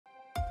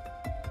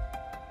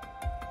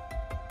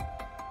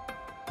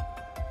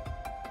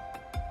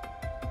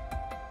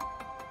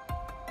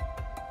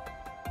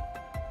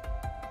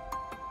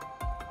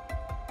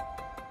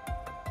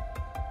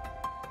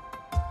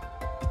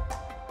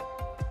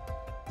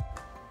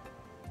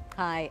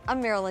Hi,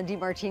 I'm Marilyn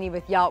DeMartini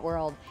with Yacht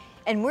World,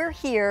 and we're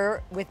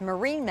here with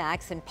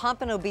MarineMax in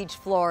Pompano Beach,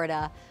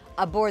 Florida,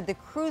 aboard the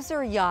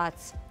Cruiser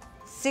Yachts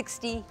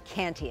 60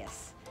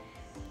 Cantius.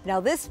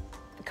 Now, this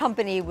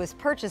company was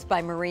purchased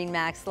by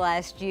MarineMax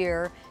last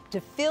year to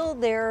fill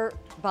their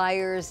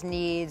buyers'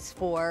 needs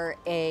for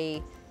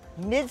a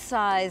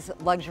mid-size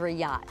luxury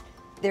yacht.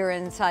 They're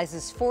in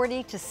sizes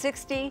 40 to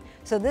 60,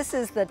 so this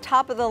is the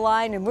top of the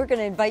line, and we're going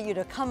to invite you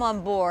to come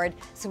on board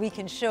so we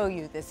can show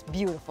you this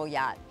beautiful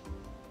yacht.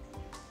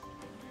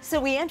 So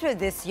we entered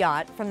this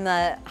yacht from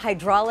the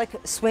hydraulic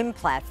swim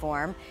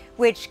platform,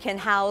 which can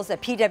house a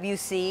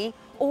PWC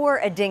or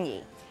a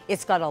dinghy.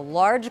 It's got a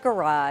large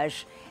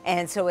garage,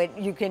 and so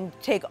you can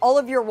take all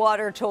of your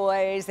water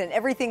toys and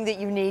everything that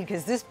you need,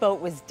 because this boat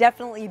was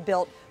definitely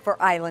built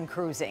for island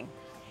cruising.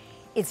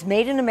 It's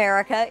made in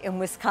America, in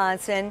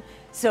Wisconsin,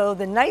 so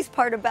the nice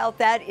part about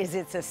that is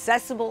it's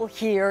accessible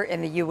here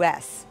in the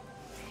US.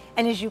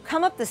 And as you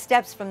come up the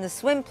steps from the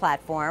swim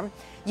platform,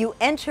 you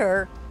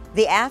enter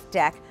the aft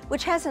deck,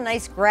 which has a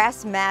nice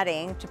grass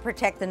matting to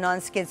protect the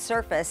non-skid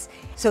surface.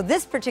 So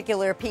this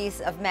particular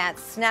piece of mat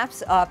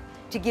snaps up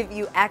to give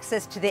you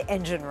access to the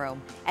engine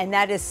room, and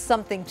that is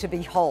something to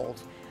behold.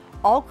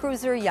 All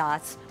cruiser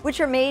yachts, which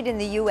are made in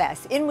the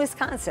US, in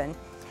Wisconsin,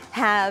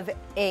 have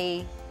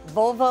a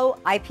Volvo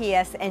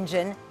IPS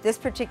engine. This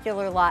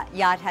particular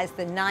yacht has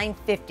the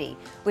 950,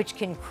 which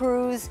can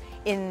cruise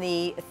in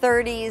the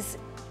 30s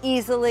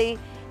easily,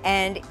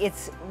 and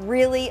it's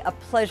really a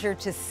pleasure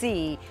to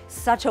see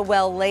such a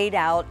well laid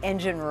out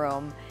engine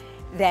room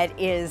that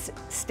is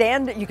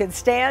you can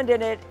stand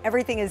in it,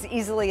 everything is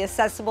easily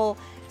accessible,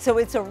 so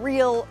it's a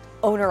real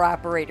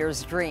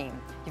owner-operator's dream.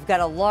 You've got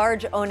a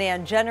large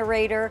Onan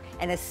generator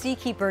and a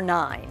Seakeeper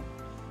 9.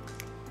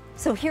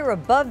 So here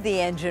above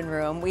the engine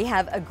room, we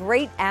have a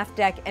great aft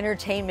deck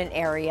entertainment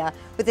area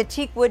with a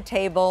teak wood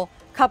table,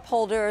 cup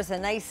holders, a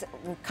nice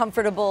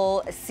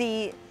comfortable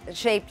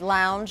C-shaped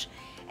lounge,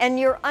 and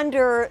you're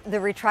under the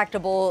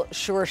retractable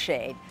shore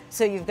shade.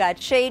 So you've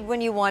got shade when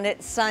you want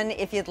it, sun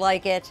if you'd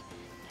like it.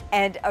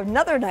 And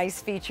another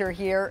nice feature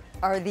here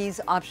are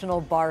these optional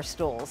bar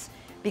stools,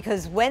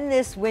 because when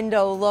this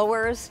window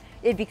lowers,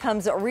 it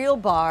becomes a real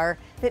bar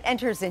that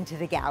enters into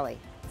the galley.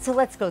 So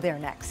let's go there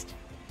next.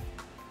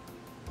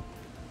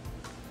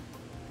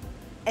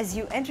 As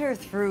you enter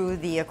through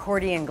the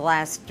accordion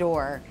glass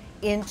door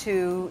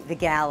into the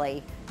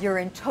galley, you're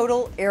in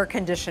total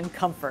air-conditioned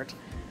comfort.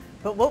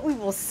 But what we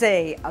will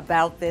say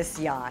about this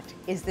yacht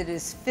is that it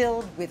is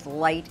filled with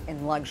light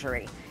and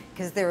luxury,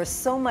 because there is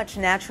so much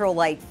natural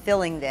light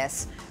filling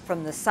this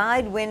from the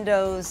side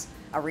windows,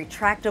 a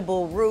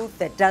retractable roof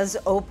that does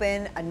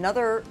open,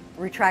 another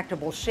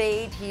retractable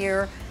shade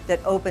here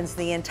that opens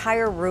the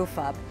entire roof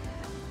up.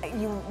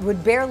 You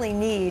would barely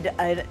need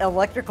an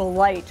electrical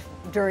light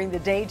during the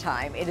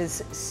daytime. It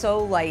is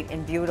so light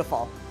and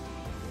beautiful.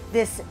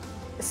 This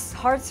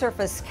hard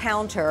surface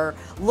counter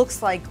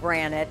looks like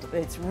granite, but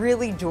it's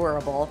really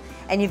durable,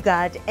 and you've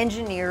got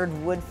engineered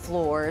wood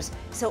floors,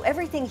 so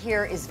everything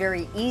here is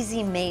very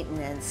easy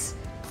maintenance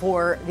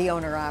for the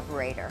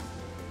owner-operator.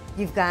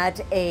 You've got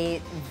a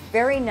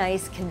very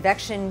nice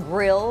convection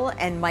grill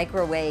and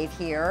microwave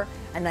here,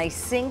 a nice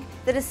sink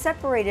that is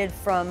separated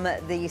from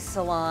the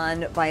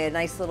salon by a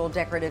nice little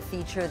decorative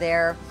feature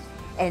there.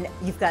 And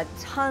you've got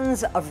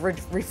tons of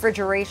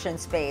refrigeration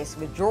space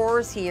with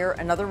drawers here,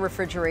 another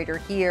refrigerator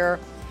here,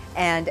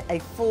 and a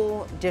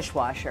full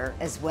dishwasher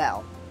as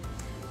well.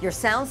 Your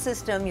sound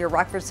system, your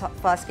Rockford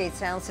Fosgate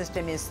sound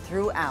system, is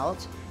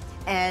throughout,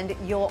 and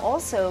you'll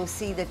also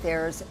see that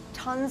there's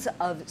tons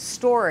of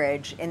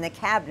storage in the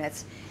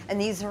cabinets, and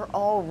these are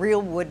all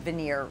real wood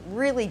veneer,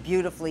 really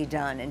beautifully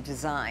done and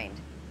designed.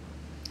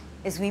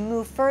 As we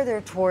move further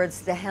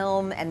towards the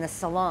helm and the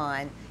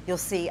salon, you'll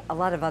see a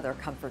lot of other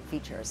comfort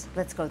features.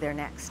 Let's go there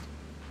next.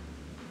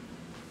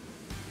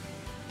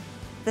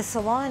 The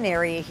salon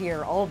area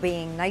here, all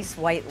being nice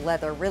white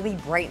leather, really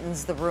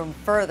brightens the room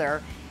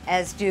further,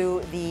 as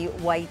do the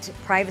white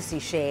privacy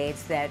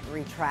shades that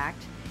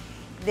retract.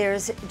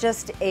 There's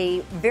just a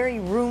very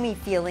roomy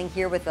feeling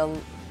here with a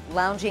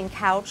lounging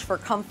couch for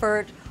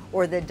comfort,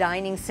 or the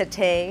dining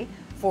settee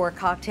for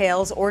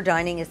cocktails or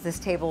dining as this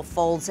table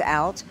folds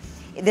out.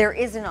 There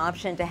is an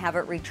option to have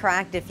it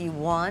retract if you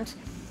want,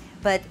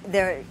 but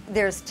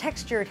there's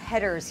textured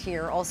headers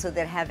here also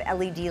that have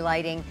LED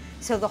lighting,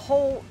 so the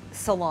whole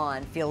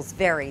salon feels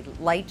very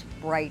light,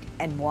 bright,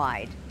 and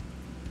wide.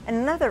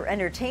 Another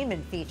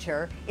entertainment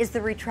feature is the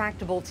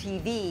retractable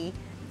TV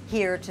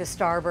here to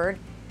starboard,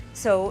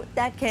 so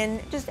that can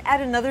just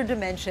add another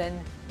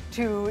dimension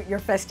to your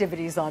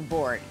festivities on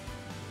board.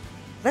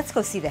 Let's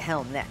go see the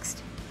helm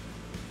next.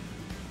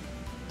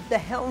 The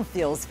helm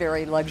feels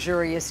very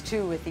luxurious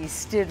too, with these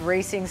Stid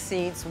racing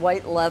seats,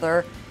 white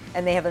leather,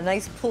 and they have a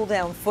nice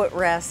pull-down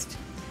footrest,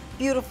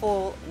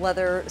 beautiful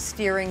leather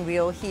steering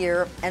wheel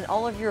here, and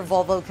all of your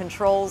Volvo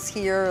controls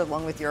here,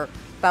 along with your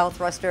bow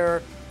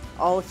thruster,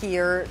 all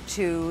here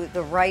to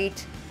the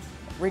right,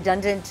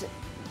 redundant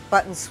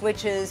button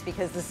switches,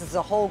 because this is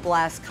a whole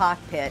glass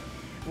cockpit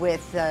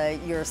with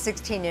your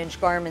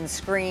 16-inch Garmin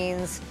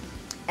screens,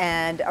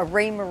 and a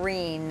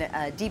Raymarine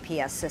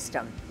DPS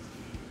system.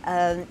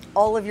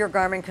 All of your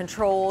Garmin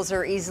controls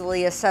are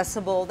easily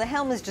accessible. The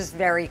helm is just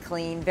very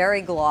clean,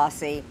 very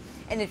glossy,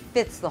 and it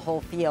fits the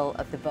whole feel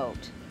of the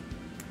boat.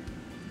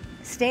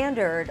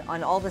 Standard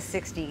on all the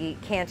 60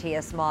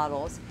 Cantius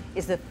models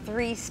is the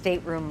 3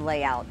 stateroom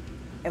layout,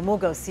 and we'll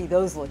go see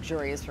those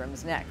luxurious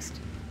rooms next.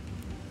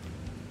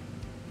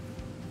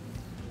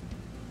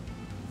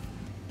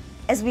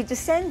 As we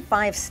descend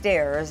 5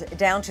 stairs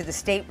down to the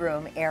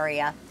stateroom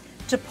area,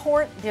 to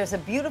port, there's a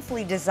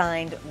beautifully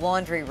designed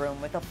laundry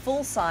room with a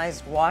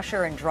full-sized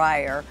washer and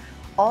dryer,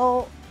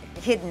 all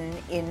hidden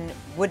in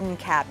wooden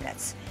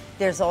cabinets.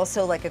 There's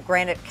also like a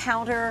granite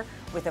counter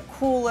with a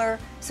cooler,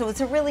 so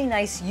it's a really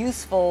nice,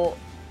 useful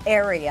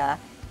area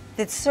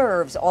that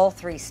serves all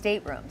 3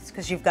 staterooms,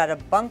 because you've got a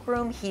bunk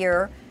room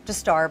here to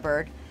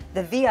starboard.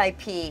 The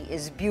VIP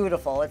is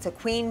beautiful. It's a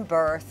queen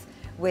berth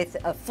with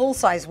a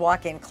full-size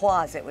walk-in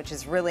closet, which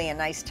is really a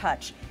nice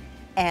touch.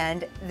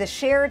 And the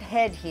shared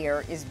head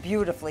here is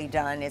beautifully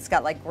done. It's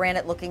got like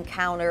granite-looking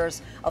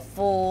counters, a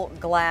full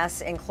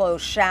glass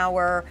enclosed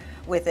shower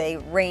with a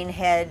rain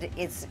head.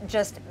 It's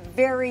just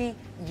very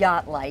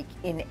yacht-like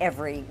in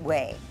every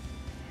way.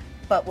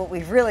 But what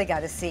we've really got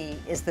to see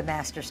is the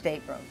master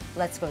stateroom.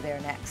 Let's go there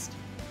next.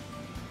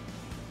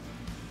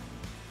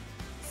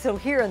 So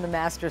here in the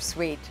master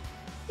suite,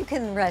 you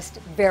can rest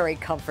very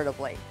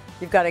comfortably.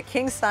 You've got a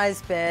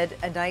king-size bed,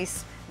 a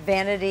nice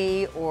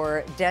vanity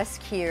or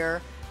desk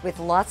here with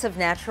lots of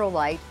natural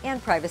light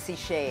and privacy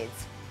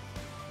shades.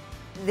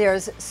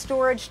 There's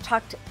storage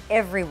tucked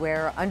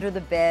everywhere under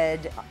the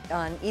bed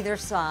on either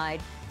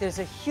side. There's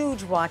a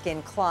huge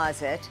walk-in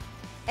closet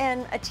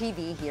and a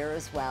TV here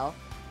as well.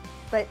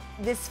 But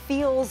this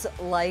feels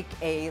like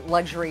a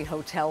luxury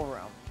hotel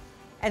room,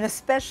 and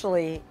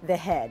especially the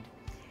head.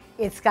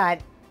 It's got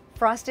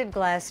frosted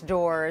glass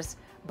doors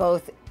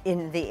both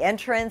in the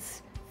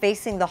entrance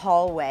facing the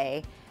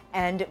hallway,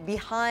 and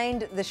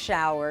behind the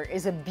shower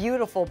is a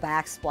beautiful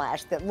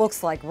backsplash that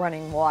looks like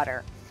running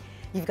water.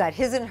 You've got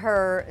his and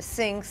her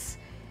sinks,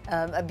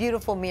 a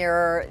beautiful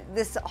mirror.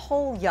 This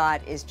whole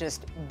yacht is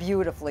just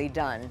beautifully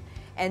done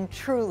and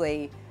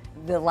truly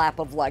the lap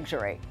of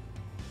luxury.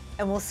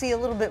 And we'll see a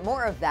little bit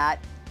more of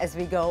that as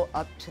we go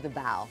up to the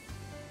bow.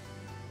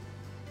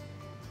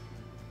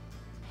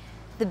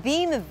 The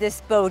beam of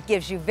this boat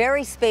gives you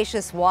very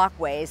spacious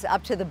walkways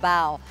up to the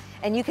bow,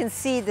 and you can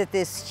see that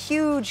this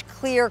huge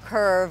clear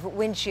curve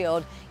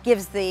windshield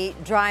gives the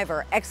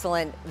driver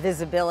excellent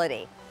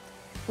visibility.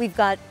 We've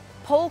got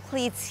pole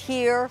cleats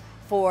here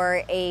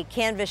for a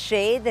canvas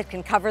shade that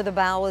can cover the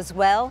bow as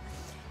well,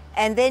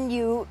 and then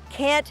you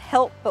can't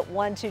help but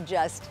want to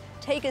just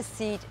take a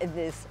seat in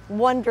this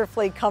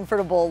wonderfully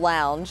comfortable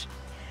lounge.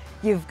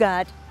 You've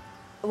got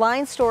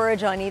line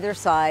storage on either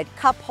side,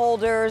 cup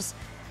holders,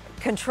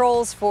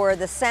 controls for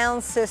the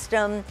sound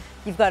system.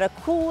 You've got a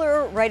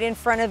cooler right in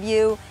front of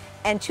you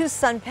and 2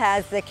 sun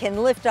pads that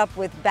can lift up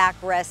with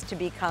backrest to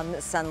become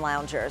sun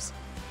loungers.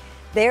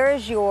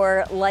 There's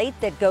your light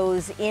that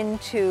goes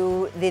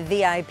into the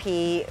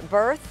VIP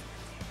berth.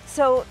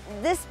 So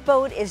this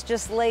boat is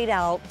just laid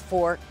out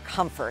for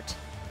comfort.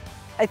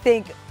 I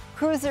think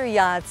Cruiser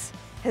Yachts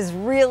has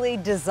really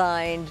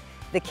designed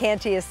the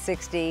Cantius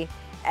 60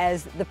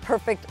 as the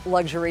perfect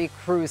luxury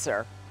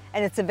cruiser.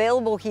 And it's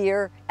available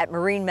here at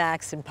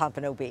MarineMax in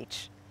Pompano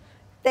Beach.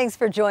 Thanks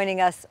for joining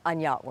us on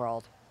Yacht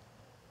World.